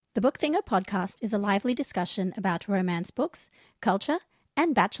The Book Thingo podcast is a lively discussion about romance books, culture,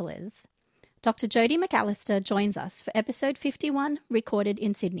 and bachelors. Dr. Jodie McAllister joins us for episode 51, recorded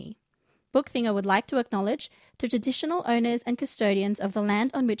in Sydney. Book Thingo would like to acknowledge the traditional owners and custodians of the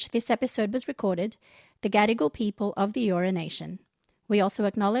land on which this episode was recorded, the Gadigal people of the Eora Nation. We also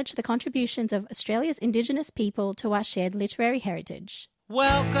acknowledge the contributions of Australia's Indigenous people to our shared literary heritage.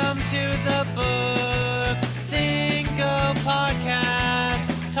 Welcome to the Book Thingo podcast,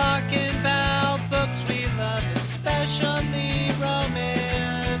 talking about books we love, especially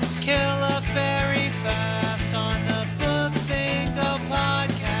romance. Kill a fairy fast on the Book Thingo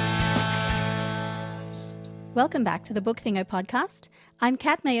podcast. Welcome back to the Book Thingo podcast. I'm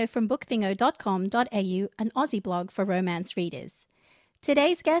Kat Mayo from bookthingo.com.au, an Aussie blog for romance readers.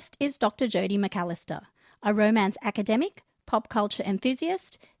 Today's guest is Dr. Jodie McAllister, a romance academic, pop culture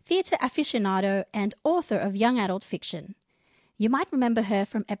enthusiast, theatre aficionado, and author of young adult fiction. You might remember her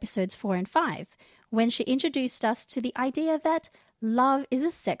from episodes 4 and 5, when she introduced us to the idea that love is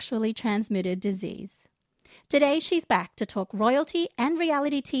a sexually transmitted disease. Today she's back to talk royalty and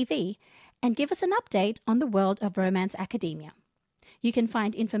reality TV and give us an update on the world of romance academia. You can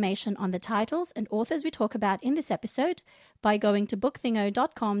find information on the titles and authors we talk about in this episode by going to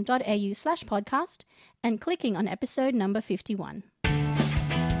bookthingo.com.au/podcast and clicking on episode number 51.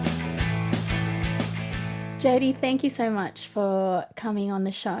 Jodie, thank you so much for coming on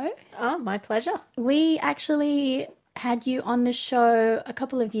the show. Oh, my pleasure. We actually had you on the show a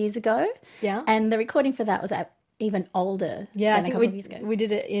couple of years ago. Yeah. And the recording for that was even older than a couple of years ago. We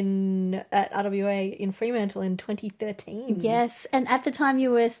did it at RWA in Fremantle in 2013. Yes, and at the time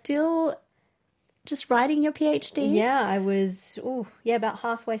you were still just writing your PhD. Yeah, I was, about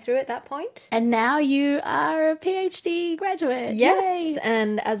halfway through at that point. And now you are a PhD graduate. Yes, Yay.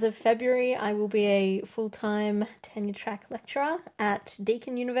 and as of February, I will be a full-time tenure-track lecturer at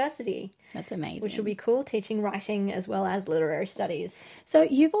Deakin University. That's amazing. Which will be cool, teaching writing as well as literary studies. So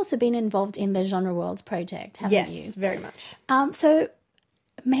you've also been involved in the Genre Worlds project, haven't you? Yes, very much. So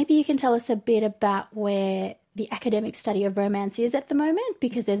maybe you can tell us a bit about where the academic study of romance is at the moment,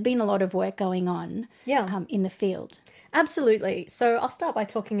 because there's been a lot of work going on in the field. Absolutely. So I'll start by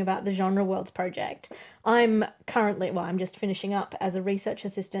talking about the Genre Worlds project. I'm just finishing up as a research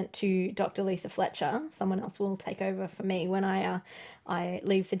assistant to Dr. Lisa Fletcher. Someone else will take over for me when I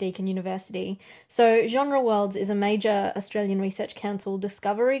leave for Deakin University. So Genre Worlds is a major Australian Research Council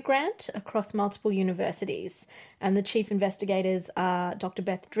discovery grant across multiple universities. And the chief investigators are Dr.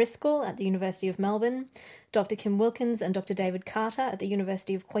 Beth Driscoll at the University of Melbourne, Dr. Kim Wilkins and Dr. David Carter at the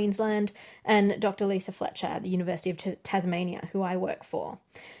University of Queensland, and Dr. Lisa Fletcher at the University of Tasmania, who I work for.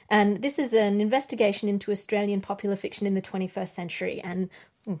 And this is an investigation into Australian popular fiction in the 21st century and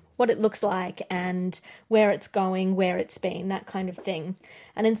what it looks like and where it's going, where it's been, that kind of thing.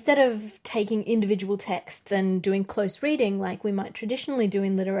 And instead of taking individual texts and doing close reading like we might traditionally do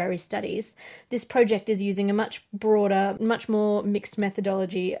in literary studies, this project is using a much broader, much more mixed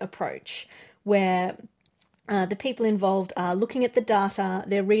methodology approach where the people involved are looking at the data,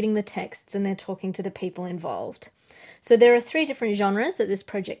 they're reading the texts, and they're talking to the people involved. So there are 3 different genres that this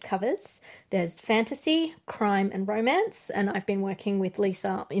project covers. There's fantasy, crime, and romance, and I've been working with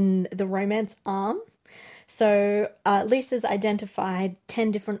Lisa in the romance arm. So Lisa's identified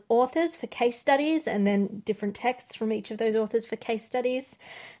 10 different authors for case studies and then different texts from each of those authors for case studies,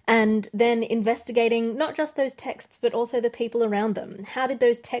 and then investigating not just those texts but also the people around them. How did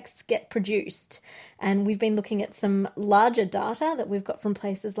those texts get produced? And we've been looking at some larger data that we've got from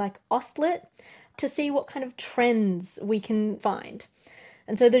places like Auslit to see what kind of trends we can find.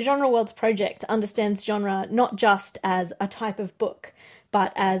 And so the Genre Worlds project understands genre not just as a type of book,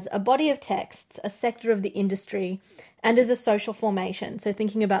 but as a body of texts, a sector of the industry, and as a social formation. So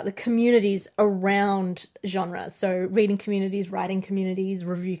thinking about the communities around genres. So reading communities, writing communities,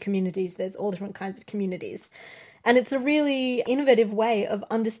 review communities, there's all different kinds of communities. And it's a really innovative way of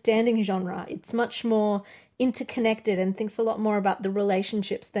understanding genre. It's much more interconnected and thinks a lot more about the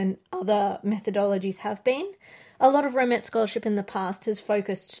relationships than other methodologies have been. A lot of romance scholarship in the past has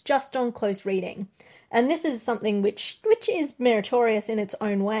focused just on close reading. And this is something which is meritorious in its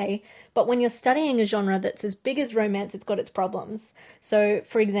own way, but when you're studying a genre that's as big as romance, it's got its problems. So,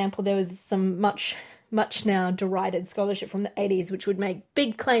 for example, there was some much now derided scholarship from the 80s which would make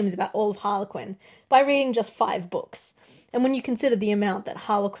big claims about all of Harlequin by reading just 5 books. And when you consider the amount that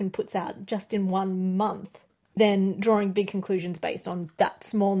Harlequin puts out just in 1 month, then drawing big conclusions based on that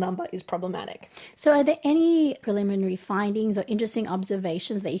small number is problematic. So are there any preliminary findings or interesting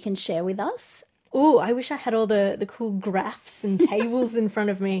observations that you can share with us? Ooh, I wish I had all the cool graphs and tables in front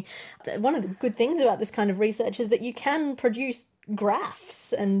of me. One of the good things about this kind of research is that you can produce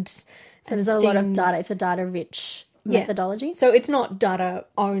graphs and So there's a lot of things. data. It's a data-rich Yeah. methodology. So it's not data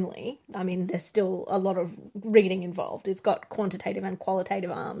only. I mean, there's still a lot of reading involved. It's got quantitative and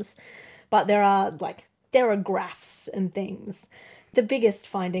qualitative arms, but there are graphs and things. The biggest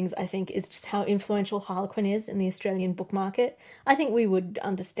findings, I think, is just how influential Harlequin is in the Australian book market. I think we would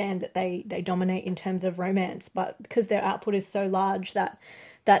understand that they dominate in terms of romance, but because their output is so large, that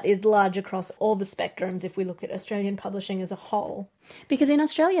is large across all the spectrums if we look at Australian publishing as a whole. Because in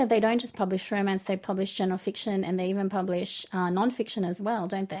Australia, they don't just publish romance, they publish general fiction, and they even publish non-fiction as well,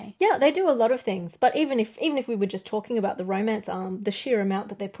 don't they? Yeah, they do a lot of things, but even if we were just talking about the romance arm, the sheer amount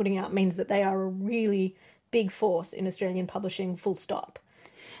that they're putting out means that they are a really big force in Australian publishing, full stop.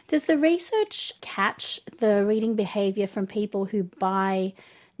 Does the research catch the reading behaviour from people who buy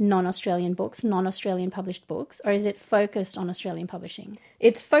non-Australian books, non-Australian published books, or is it focused on Australian publishing?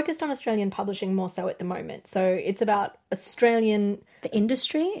 It's focused on Australian publishing more so at the moment. So it's about Australian... The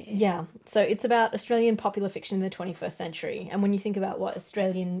industry? Yeah, so it's about Australian popular fiction in the 21st century. And when you think about what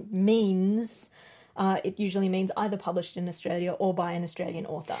Australian means, it usually means either published in Australia or by an Australian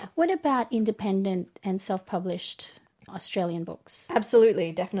author. What about independent and self-published Australian books?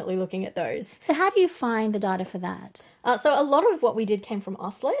 Absolutely, definitely looking at those. So how do you find the data for that? So a lot of what we did came from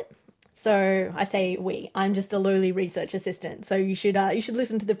Auslit. So I say we. I'm just a lowly research assistant. So you should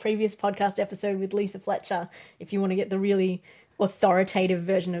listen to the previous podcast episode with Lisa Fletcher if you want to get the really authoritative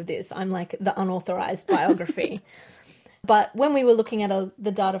version of this. I'm like the unauthorized biography. But when we were looking at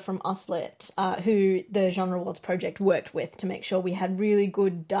the data from Auslit, who the Genre Awards project worked with to make sure we had really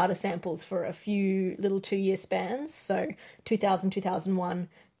good data samples for a few little 2-year spans, so 2000, 2001,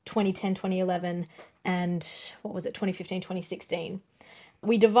 2010, 2011, and 2015, 2016.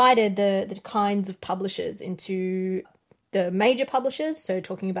 We divided the kinds of publishers into the major publishers, so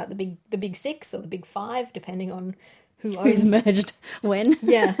talking about the big six or the big five, depending on who's merged when.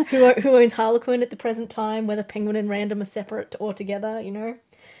 Yeah, who owns Harlequin at the present time, whether Penguin and Random are separate or together, you know.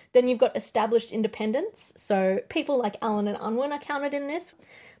 Then you've got established independents, so people like Allen and Unwin are counted in this,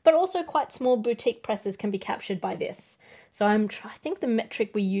 but also quite small boutique presses can be captured by this. So I think the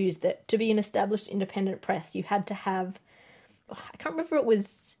metric we used, that to be an established independent press, you had to have, I can't remember if it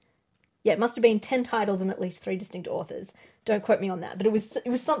was, it must have been 10 titles and at least 3 distinct authors. Don't quote me on that, but it was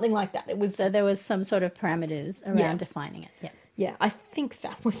something like that. So there was some sort of parameters around defining it. Yeah. Yeah, I think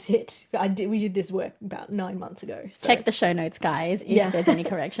that was it. We did this work about 9 months ago. So. Check the show notes, guys, if there's any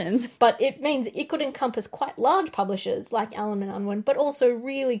corrections. But it means it could encompass quite large publishers like Allen and Unwin, but also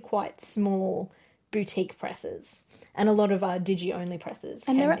really quite small boutique presses and a lot of digi-only presses.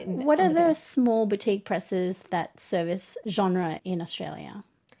 And what are the small boutique presses that service genre in Australia?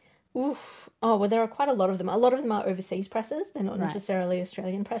 Oof. Oh, well, there are quite a lot of them. A lot of them are overseas presses. They're not necessarily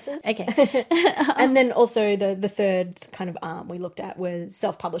Australian presses. Okay. And then also the third kind of arm we looked at was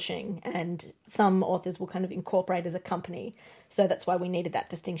self-publishing, and some authors will kind of incorporate as a company. So that's why we needed that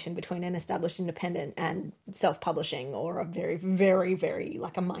distinction between an established independent and self-publishing, or a very, very, very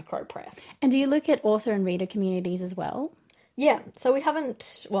like a micro press. And do you look at author and reader communities as well? Yeah. So we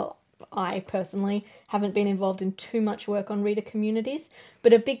haven't, I personally haven't been involved in too much work on reader communities,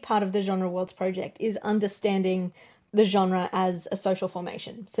 but a big part of the Genre Worlds project is understanding the genre as a social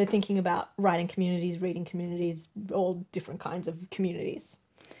formation. So thinking about writing communities, reading communities, all different kinds of communities.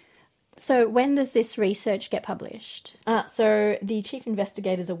 So when does this research get published? So the chief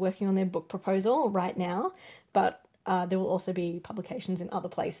investigators are working on their book proposal right now, but there will also be publications in other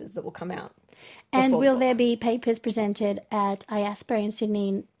places that will come out. And will there be papers presented at IASPA in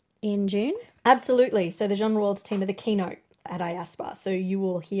Sydney in June? Absolutely. So the Genre Worlds team are the keynote at IASPA. So you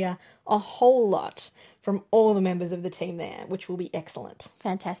will hear a whole lot from all the members of the team there, which will be excellent.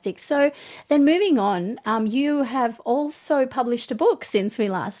 Fantastic. So then moving on, you have also published a book since we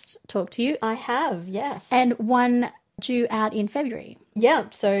last talked to you. I have, yes. And one due out in February. Yeah,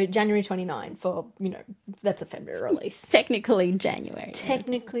 so January 29 for, that's a February release. Technically January.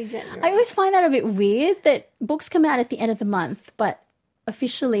 Technically January. I always find that a bit weird that books come out at the end of the month, but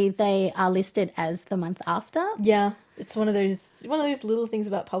officially they are listed as the month after. Yeah, it's one of those little things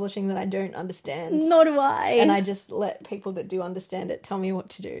about publishing that I don't understand. Nor do I. And I just let people that do understand it tell me what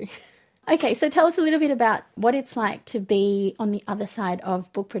to do. Okay, so tell us a little bit about what it's like to be on the other side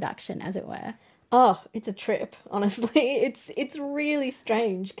of book production, as it were. Oh, it's a trip, honestly. It's really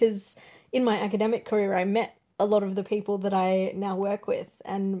strange because in my academic career I met a lot of the people that I now work with,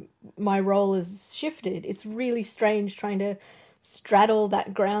 and my role has shifted. It's really strange trying to straddle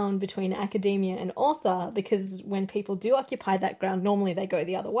that ground between academia and author, because when people do occupy that ground, normally they go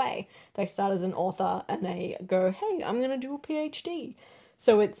the other way. They start as an author and they go, hey, I'm going to do a PhD.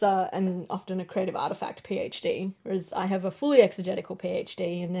 So it's and often a creative artifact PhD, whereas I have a fully exegetical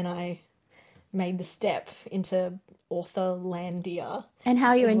PhD, and then I made the step into authorlandia. And how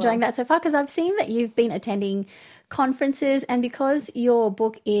are you as enjoying well. that so far? Because I've seen that you've been attending conferences, and because your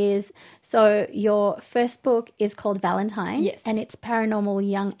book is, so your first book is called Valentine, Yes. and it's paranormal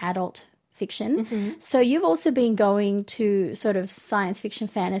young adult fiction. So you've also been going to sort of science fiction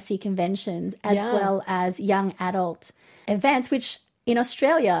fantasy conventions as Yeah. well as young adult events, which in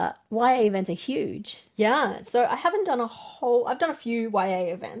Australia, YA events are huge. Yeah, so I haven't done I've done a few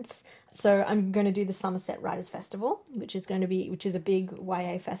YA events. So I'm going to do the Somerset Writers Festival, which is a big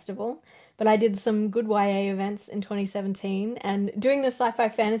YA festival. But I did some good YA events in 2017, and doing the sci-fi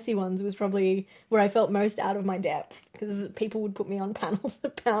fantasy ones was probably where I felt most out of my depth, because people would put me on panels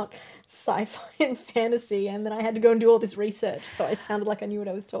about sci-fi and fantasy, and then I had to go and do all this research, so I sounded like I knew what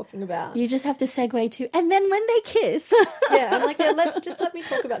I was talking about. You just have to segue to, and then when they kiss. Yeah, I'm like, just let me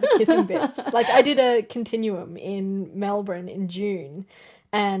talk about the kissing bits. Like, I did a continuum in Melbourne in June,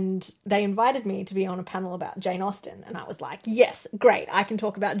 and they invited me to be on a panel about Jane Austen, and I was like, yes, great, I can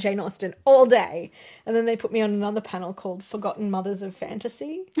talk about Jane Austen all day. And then they put me on another panel called Forgotten Mothers of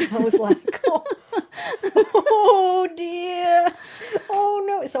Fantasy, and I was like, oh dear, oh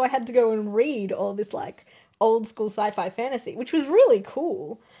no. So I had to go and read all this like old school sci-fi fantasy, which was really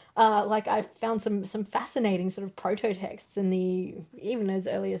cool. Like I found some fascinating sort of proto-texts in even as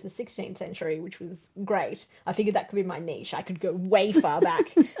early as the 16th century, which was great. I figured that could be my niche. I could go way far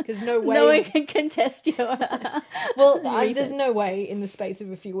back, because no way. No one can contest your There's no way in the space of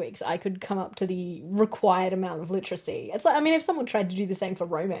a few weeks I could come up to the required amount of literacy. It's like, I mean, if someone tried to do the same for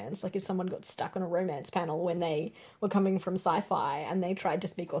romance, like if someone got stuck on a romance panel when they were coming from sci-fi and they tried to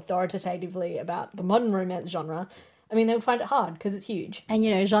speak authoritatively about the modern romance genre, I mean, they would find it hard because it's huge. And,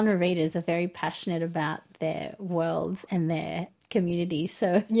 you know, genre readers are very passionate about their worlds and their communities.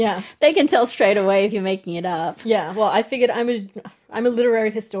 So Yeah. they can tell straight away if you're making it up. Yeah, well, I figured I'm a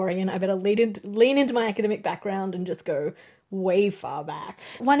literary historian. I better lean into my academic background and just go way far back.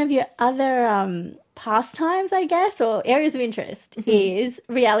 One of your other pastimes, I guess, or areas of interest is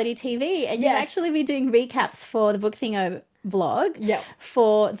reality TV. And you'll Yes. actually be doing recaps for the Book Thingo blog Yep.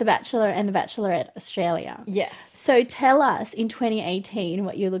 for The Bachelor and The Bachelorette Australia. Yes. So tell us in 2018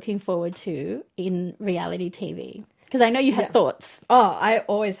 what you're looking forward to in reality TV. Because I know you have thoughts. Oh, I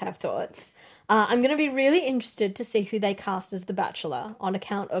always have thoughts. I'm going to be really interested to see who they cast as The Bachelor, on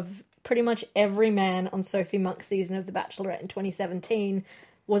account of pretty much every man on Sophie Monk's season of The Bachelorette in 2017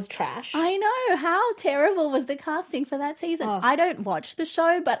 was trash. I know. How terrible was the casting for that season? I don't watch the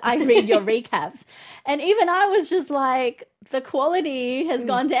show, but I read your recaps. And even I was just like, the quality has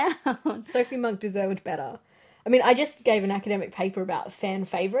gone down. Sophie Monk deserved better. I mean, I just gave an academic paper about fan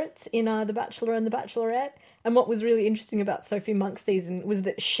favourites in The Bachelor and The Bachelorette. And what was really interesting about Sophie Monk's season was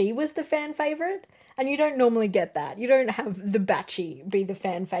that she was the fan favourite. And you don't normally get that. You don't have the Batchie be the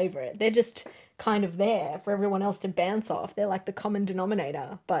fan favourite. They're just kind of there for everyone else to bounce off. They're like the common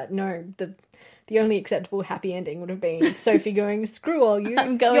denominator. But no, the only acceptable happy ending would have been Sophie going, screw all you.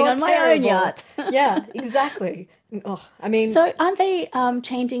 I'm going you're on my own terrible." yacht. Yeah, exactly. Oh, I mean... So aren't they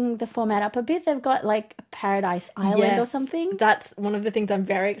changing the format up a bit? They've got like Paradise Island or Yes, something. That's one of the things I'm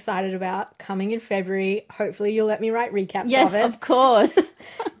very excited about, coming in February. Hopefully you'll let me write recaps Yes, of it. of course.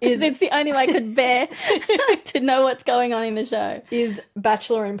 Because it's the only way I could bear to know what's going on in the show. Is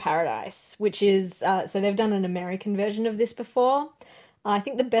Bachelor in Paradise, which is... so they've done an American version of this before. I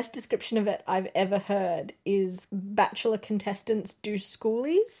think the best description of it I've ever heard is Bachelor contestants do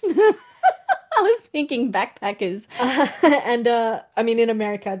schoolies. I was thinking backpackers. And I mean, in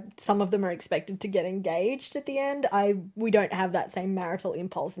America, some of them are expected to get engaged at the end. We don't have that same marital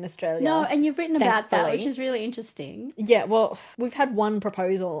impulse in Australia. No, and you've written about that, thankfully. which is really interesting. Yeah, well, we've had one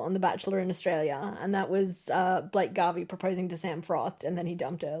proposal on The Bachelor in Australia, and that was Blake Garvey proposing to Sam Frost, and then he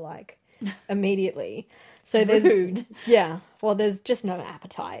dumped her, like, immediately. So there's... Rude. Yeah, well, there's just no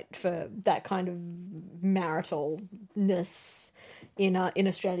appetite for that kind of maritalness in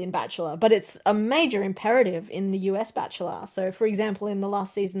Australian Bachelor, but it's a major imperative in the US Bachelor. So, for example, in the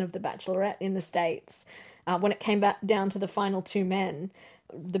last season of The Bachelorette in the States, when it came back down to the final two men,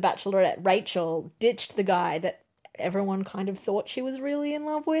 the Bachelorette Rachel ditched the guy that everyone kind of thought she was really in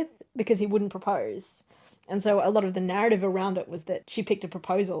love with because he wouldn't propose. And so a lot of the narrative around it was that she picked a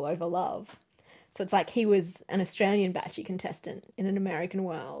proposal over love. So it's like he was an Australian Batchy contestant in an American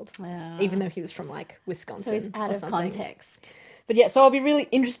world, even though he was from, like, Wisconsin. So it's out or of something. context. But yeah, so I'll be really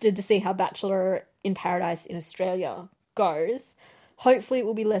interested to see how Bachelor in Paradise in Australia goes. Hopefully it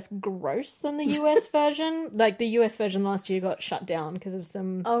will be less gross than the US version. Like, the US version last year got shut down because of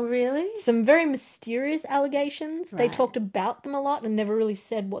some Oh, really? very mysterious allegations. They Right. talked about them a lot and never really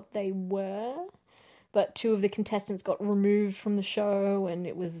said what they were. But 2 of the contestants got removed from the show, and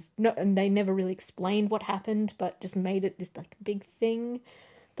and they never really explained what happened, but just made it this like big thing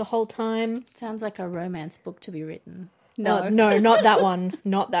the whole time. Sounds like a romance book to be written. No, not that one.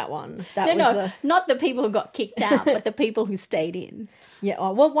 Not that one. That No, was no, not the people who got kicked out, but the people who stayed in. yeah.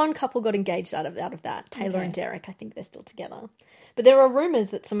 Well, one couple got engaged out of that. Taylor Okay. and Derek. I think they're still together. But there are rumors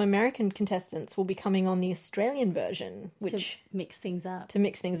that some American contestants will be coming on the Australian version, To which mix things up. to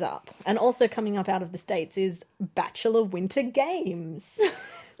mix things up. And also coming up out of the States is Bachelor Winter Games,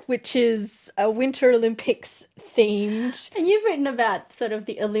 which is a Winter Olympics themed. And you've written about sort of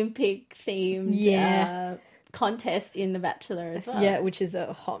the Olympic themed Yeah. contest in The Bachelor as well. Yeah, which is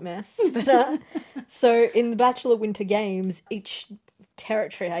a hot mess. But so in the Bachelor Winter Games, each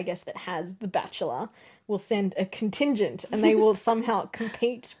territory, I guess, that has the Bachelor will send a contingent and they will somehow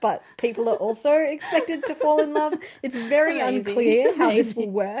compete, but people are also expected to fall in love. It's very Amazing. unclear how this will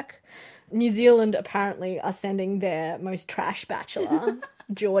Amazing. work. New Zealand apparently are sending their most trash bachelor,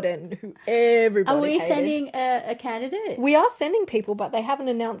 Jordan, who everybody Are we hated. sending a candidate? We are sending people, but they haven't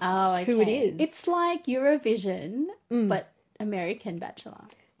announced who it is. It's like Eurovision, but American Bachelor.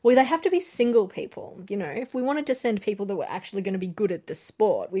 Well, they have to be single people, you know. If we wanted to send people that were actually going to be good at the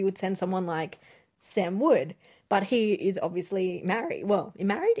sport, we would send someone like Sam Wood. But he is obviously married. Well,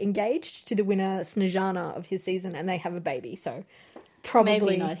 engaged to the winner, Snezana, of his season, and they have a baby. So probably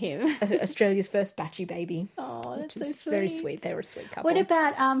Maybe not him. Australia's first batchy baby. Oh, that's so It's sweet. very sweet. They were a sweet couple. What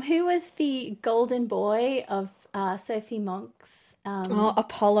about who was the golden boy of Sophie Monk's? Oh,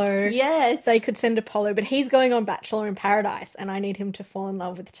 Apollo. Yes. They could send Apollo, but he's going on Bachelor in Paradise, and I need him to fall in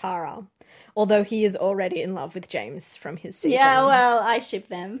love with Tara. Although he is already in love with James from his season. Yeah, well, I ship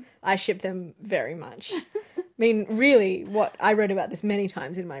them. I ship them very much. I mean, really, what I read about this many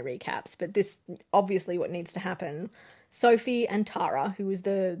times in my recaps, but this obviously what needs to happen. Sophie and Tara, who is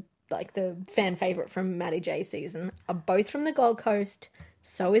the fan favorite from Maddie J's season, are both from the Gold Coast.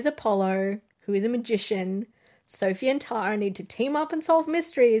 So is Apollo, who is a magician. Sophie and Tara need to team up and solve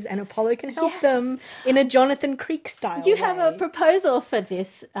mysteries, and Apollo can help them in a Jonathan Creek style. You have a way. proposal for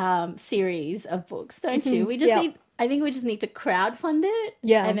this series of books, don't you? We just Yeah. I think we just need to crowdfund it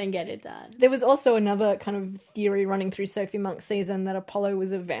Yeah. and then get it done. There was also another kind of theory running through Sophie Monk's season that Apollo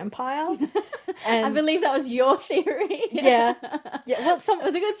was a vampire. And I believe that was your theory. yeah. Well, It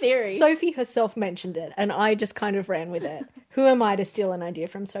was a good theory. Sophie herself mentioned it, and I just kind of ran with it. Who am I to steal an idea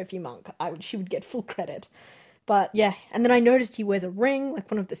from Sophie Monk? She would get full credit. But yeah, and then I noticed he wears a ring, like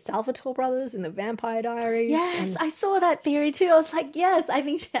one of the Salvatore brothers in the Vampire Diaries. Yes, and- I saw that theory too. I was like, yes, I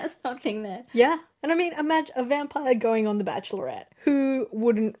think she has something there. yeah. And I mean, imagine a vampire going on The Bachelorette. Who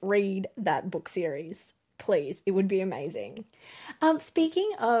wouldn't read that book series? Please, it would be amazing.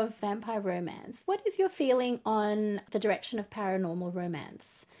 Speaking of vampire romance, what is your feeling on the direction of paranormal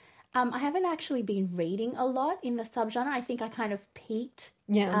romance? I haven't actually been reading a lot in the subgenre. I think I kind of peaked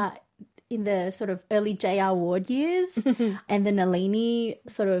Yeah. in the sort of early J.R. Ward years and the Nalini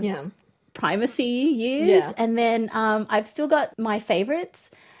sort of Yeah. primacy years. Yeah. And then I've still got my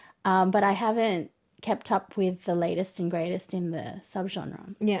favorites, but I haven't kept up with the latest and greatest in the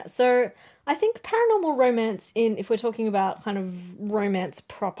subgenre. Yeah, so I think paranormal romance if we're talking about kind of romance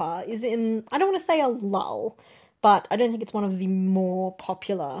proper, is in, I don't want to say a lull, but I don't think it's one of the more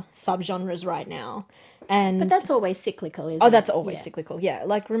popular subgenres right now. And But that's always cyclical, isn't it? oh, that's always Yeah. cyclical. Yeah,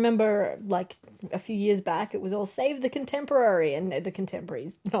 like remember, like a few years back, it was all save the contemporary, and the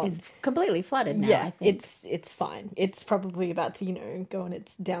contemporary's not. It's completely flooded now, Yeah, I think. it's fine. It's probably about to go on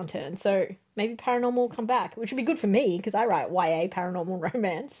its downturn. So maybe paranormal will come back, which would be good for me because I write YA paranormal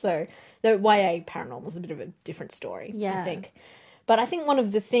romance. So the YA paranormal is a bit of a different story. Yeah. I think. But I think one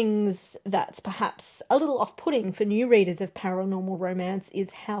of the things that's perhaps a little off-putting for new readers of paranormal romance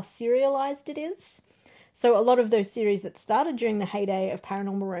is how serialized it is. So a lot of those series that started during the heyday of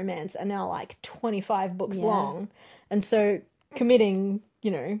paranormal romance are now like 25 books Yeah. long. And so committing,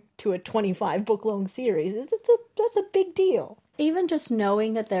 to a 25 book long series, that's a big deal. Even just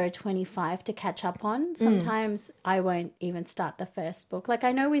knowing that there are 25 to catch up on, sometimes I won't even start the first book. Like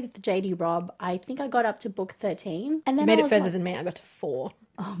I know with JD Robb, I think I got up to book 13. And then Made I it was further like, than me. I got to 4.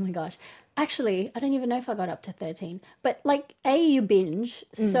 oh my gosh. Actually, I don't even know if I got up to 13. But like you binge.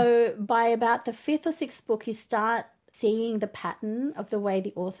 So by about the 5th or 6th book, you start seeing the pattern of the way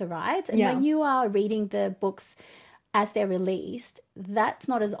the author writes. And Yeah. when you are reading the books as they're released, that's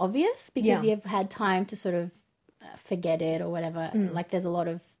not as obvious because Yeah. you've had time to sort of forget it or whatever. Like there's a lot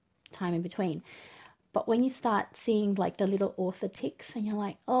of time in between. But when you start seeing like the little author ticks and you're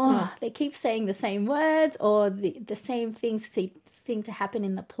like, oh, they keep saying the same words or the same things seem to happen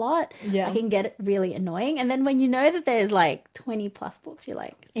in the plot, Yeah. I can get really annoying. And then when you know that there's like 20 plus books, you're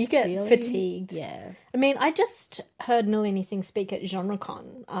like, You get really? fatigued. Yeah. I mean, I just heard Nalini Singh speak at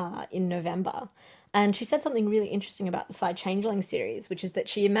GenreCon in November, and she said something really interesting about the Side Changeling series, which is that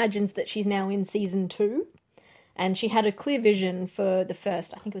she imagines that she's now in season 2, and she had a clear vision for the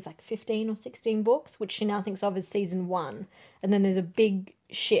first, I think it was like 15 or 16 books, which she now thinks of as season 1, and then there's a big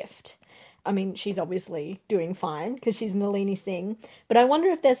shift. I mean, she's obviously doing fine because she's Nalini Singh, but I wonder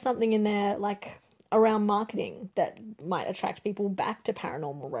if there's something in there, like, around marketing that might attract people back to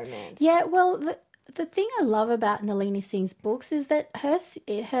paranormal romance. Yeah, well, the thing I love about Nalini Singh's books is that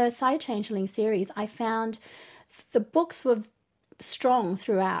her Side Changeling series, I found the books were strong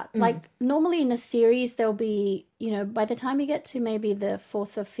throughout. Like, normally in a series, there'll be, by the time you get to maybe the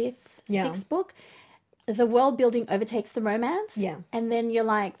 4th or 5th, 6th book, the world building overtakes the romance. Yeah. And then you're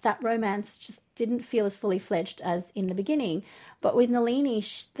like, that romance just didn't feel as fully fledged as in the beginning. But with Nalini,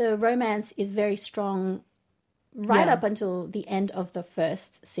 the romance is very strong right up until the end of the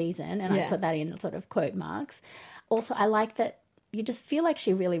first season. And I put that in sort of quote marks. Also, I like that you just feel like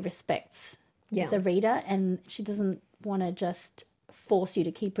she really respects the reader, and she doesn't want to just force you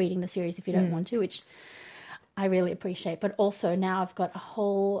to keep reading the series if you don't want to, which I really appreciate. But also now I've got a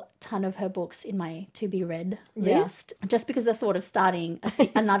whole ton of her books in my to-be-read list, just because the thought of starting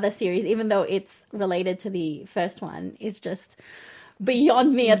another series, even though it's related to the first one, is just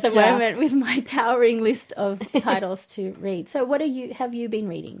beyond me at the moment with my towering list of titles to read. So what have you been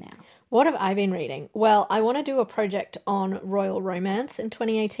reading now? What have I been reading? Well, I want to do a project on royal romance in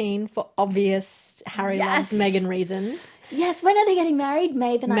 2018 for obvious Harry loves Meghan reasons. Yes, when are they getting married?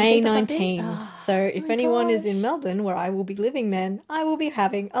 May the 19th May or something? 19. Oh, So if anyone is gosh. in Melbourne, where I will be living then, I will be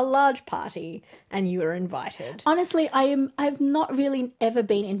having a large party and you are invited. Honestly, I've not really ever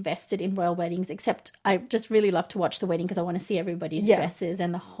been invested in royal weddings, except I just really love to watch the wedding because I want to see everybody's dresses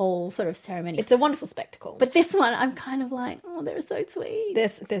and the whole sort of ceremony. It's a wonderful spectacle. But this one, I'm kind of like, oh, they're so sweet.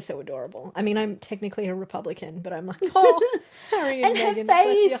 They're so adorable. I mean, I'm technically a Republican, but I'm like, oh, Harry and And Meghan, her bless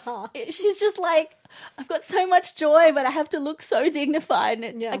your face, hearts. she's just like, I've got so much joy, but I have to look so dignified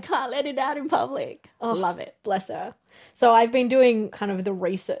and Yeah. I can't let it out in public. Oh, Love it. Bless her. So I've been doing kind of the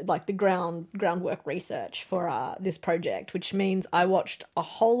research, like the groundwork research for this project, which means I watched a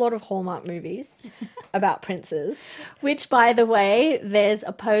whole lot of Hallmark movies about princes. Which, by the way, there's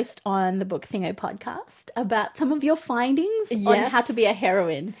a post on the Book Thingo podcast about some of your findings on Yes. how to be a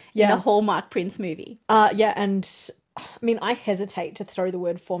heroine in Yeah. a Hallmark Prince movie. And I mean, I hesitate to throw the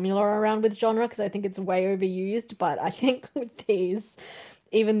word formula around with genre because I think it's way overused, but I think with these,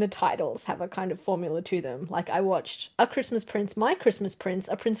 even the titles have a kind of formula to them. Like, I watched A Christmas Prince, My Christmas Prince,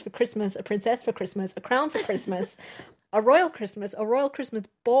 A Prince for Christmas, A Princess for Christmas, A Crown for Christmas, A Royal Christmas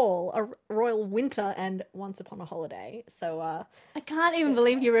Ball, A Royal Winter, and Once Upon a Holiday. So, I can't even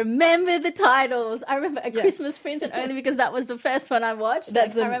believe you remember the titles. I remember A Christmas Prince, and only because that was the first one I watched. I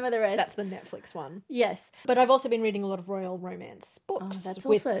remember the rest. That's the Netflix one. Yes. But I've also been reading a lot of royal romance Oh, books.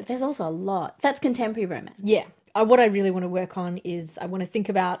 there's also a lot. That's contemporary romance. Yeah. What I really want to work on is I want to think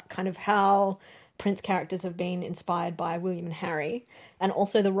about kind of how Prince characters have been inspired by William and Harry, and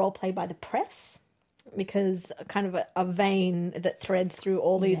also the role played by the press, because kind of a vein that threads through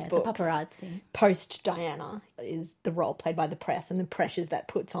all these books. The paparazzi. Post Diana is the role played by the press and the pressures that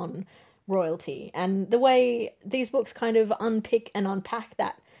puts on royalty, and the way these books kind of unpick and unpack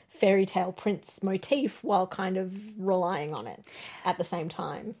that fairy tale prince motif while kind of relying on it at the same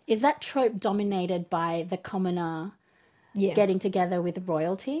time. Is that trope dominated by the commoner Yeah. getting together with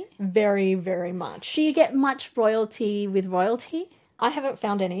royalty? Very, very much. Do you get much royalty with royalty? I haven't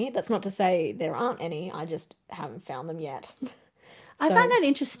found any. That's not to say there aren't any. I just haven't found them yet. I So- find that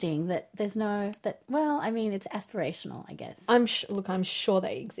interesting that there's no well, I mean, it's aspirational, I guess. I'm sure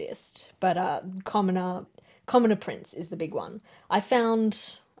they exist, but commoner prince is the big one. I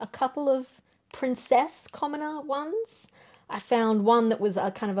found a couple of princess commoner ones. I found one that was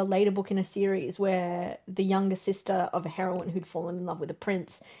a kind of a later book in a series where the younger sister of a heroine who'd fallen in love with a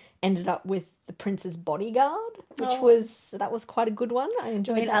prince ended up with the prince's bodyguard, which was quite a good one. I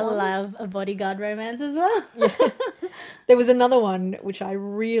enjoyed I mean, that I one. love a bodyguard romance as well. There was another one which I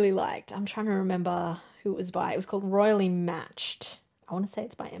really liked. I'm trying to remember who it was by. It was called Royally Matched. I want to say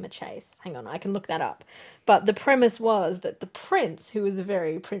it's by Emma Chase. Hang on, I can look that up. But the premise was that the prince, who was a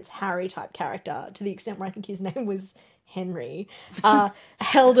very Prince Harry type character, to the extent where I think his name was Henry,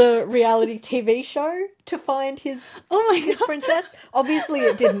 held a reality TV show to find his Oh my his God. princess. Obviously,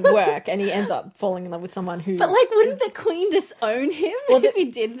 it didn't work, and he ends up falling in love with someone who. But, like, wouldn't the queen disown him if he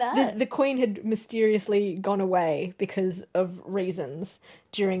did that? The queen had mysteriously gone away because of reasons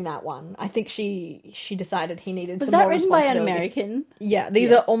during that one. I think she decided he needed Was some that more written by an responsibility. American? Yeah,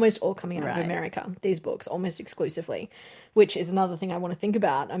 these are almost all coming out Right. of America, these books, almost exclusively, which is another thing I want to think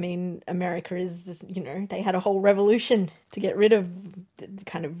about. I mean, America is, just, they had a whole revolution to get rid of the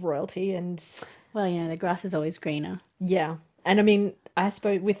kind of royalty and, Well, the grass is always greener. yeah. And I mean, I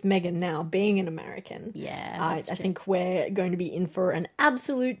suppose with Meghan now being an American, Yeah, I that's true. think we're going to be in for an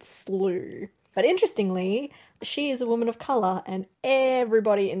absolute slew. But interestingly, she is a woman of colour and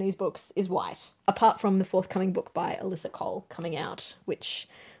everybody in these books is white, apart from the forthcoming book by Alyssa Cole coming out, which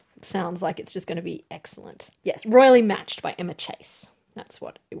sounds like it's just going to be excellent. Yes, Royally Matched by Emma Chase. That's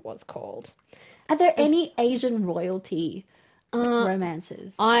what it was called. Are there any Asian royalty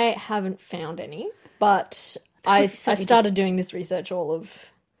romances? I haven't found any, but I would be so started doing this research all of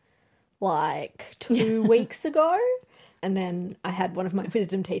like 2 weeks ago. And then I had one of my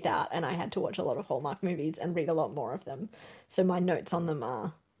wisdom teeth out and I had to watch a lot of Hallmark movies and read a lot more of them. So my notes on them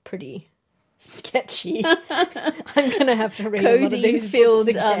are pretty sketchy. I'm going to have to read a lot of these Codeine-filled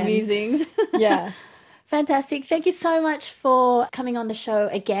books again. musings. Yeah, Fantastic. Thank you so much for coming on the show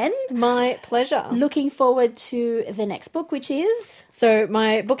again. my pleasure. Looking forward to the next book, which is... So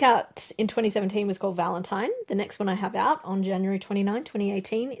my book out in 2017 was called Valentine. The next one I have out on January 29,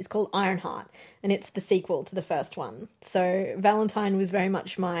 2018 is called Ironheart, and it's the sequel to the first one. So Valentine was very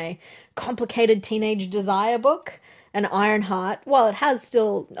much my complicated teenage desire book, and Ironheart, while it has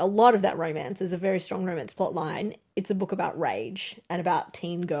still a lot of that romance, is a very strong romance plot line, it's a book about rage and about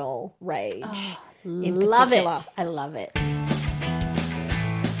teen girl rage. Love it. particular. I love it.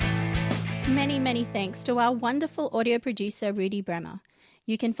 Many, many thanks to our wonderful audio producer, Rudy Bremer.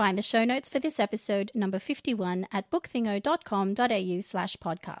 You can find the show notes for this episode, number 51, at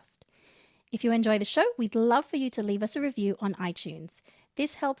bookthingo.com.au/podcast. If you enjoy the show, we'd love for you to leave us a review on iTunes.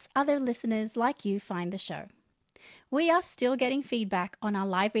 This helps other listeners like you find the show. We are still getting feedback on our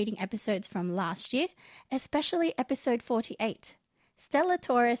live reading episodes from last year, especially episode 48. Stella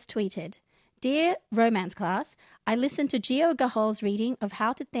Torres tweeted, "Dear Romance Class, I listened to Gio Gahol's reading of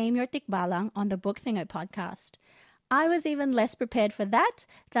How to Tame Your Tikbalang on the Book Thingo podcast. I was even less prepared for that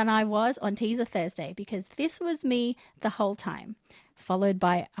than I was on Teaser Thursday because this was me the whole time," followed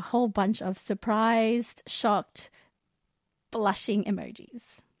by a whole bunch of surprised, shocked, blushing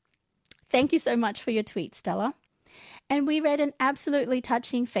emojis. Thank you so much for your tweet, Stella. And we read an absolutely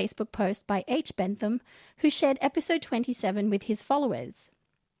touching Facebook post by H. Bentham, who shared episode 27 with his followers.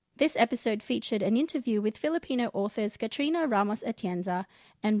 This episode featured an interview with Filipino authors Katrina Ramos Atienza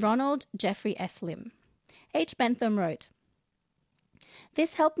and Ronald Jeffrey S. Lim. H. Bentham wrote,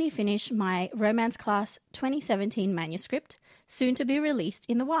 "This helped me finish my Romance Class 2017 manuscript, soon to be released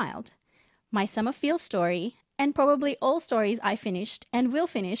in the wild. My summer feel story, and probably all stories I finished and will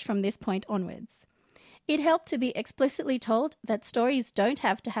finish from this point onwards. It helped to be explicitly told that stories don't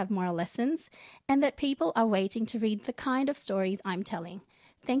have to have moral lessons and that people are waiting to read the kind of stories I'm telling.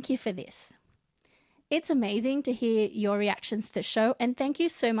 Thank you for this." It's amazing to hear your reactions to the show, and thank you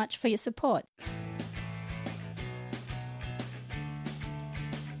so much for your support.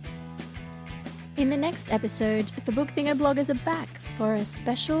 In the next episode, the Book Thingo bloggers are back for a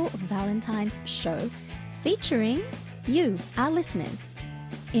special Valentine's show featuring you, our listeners.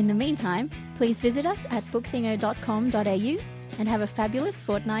 In the meantime, please visit us at bookthingo.com.au and have a fabulous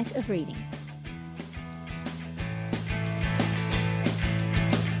fortnight of reading.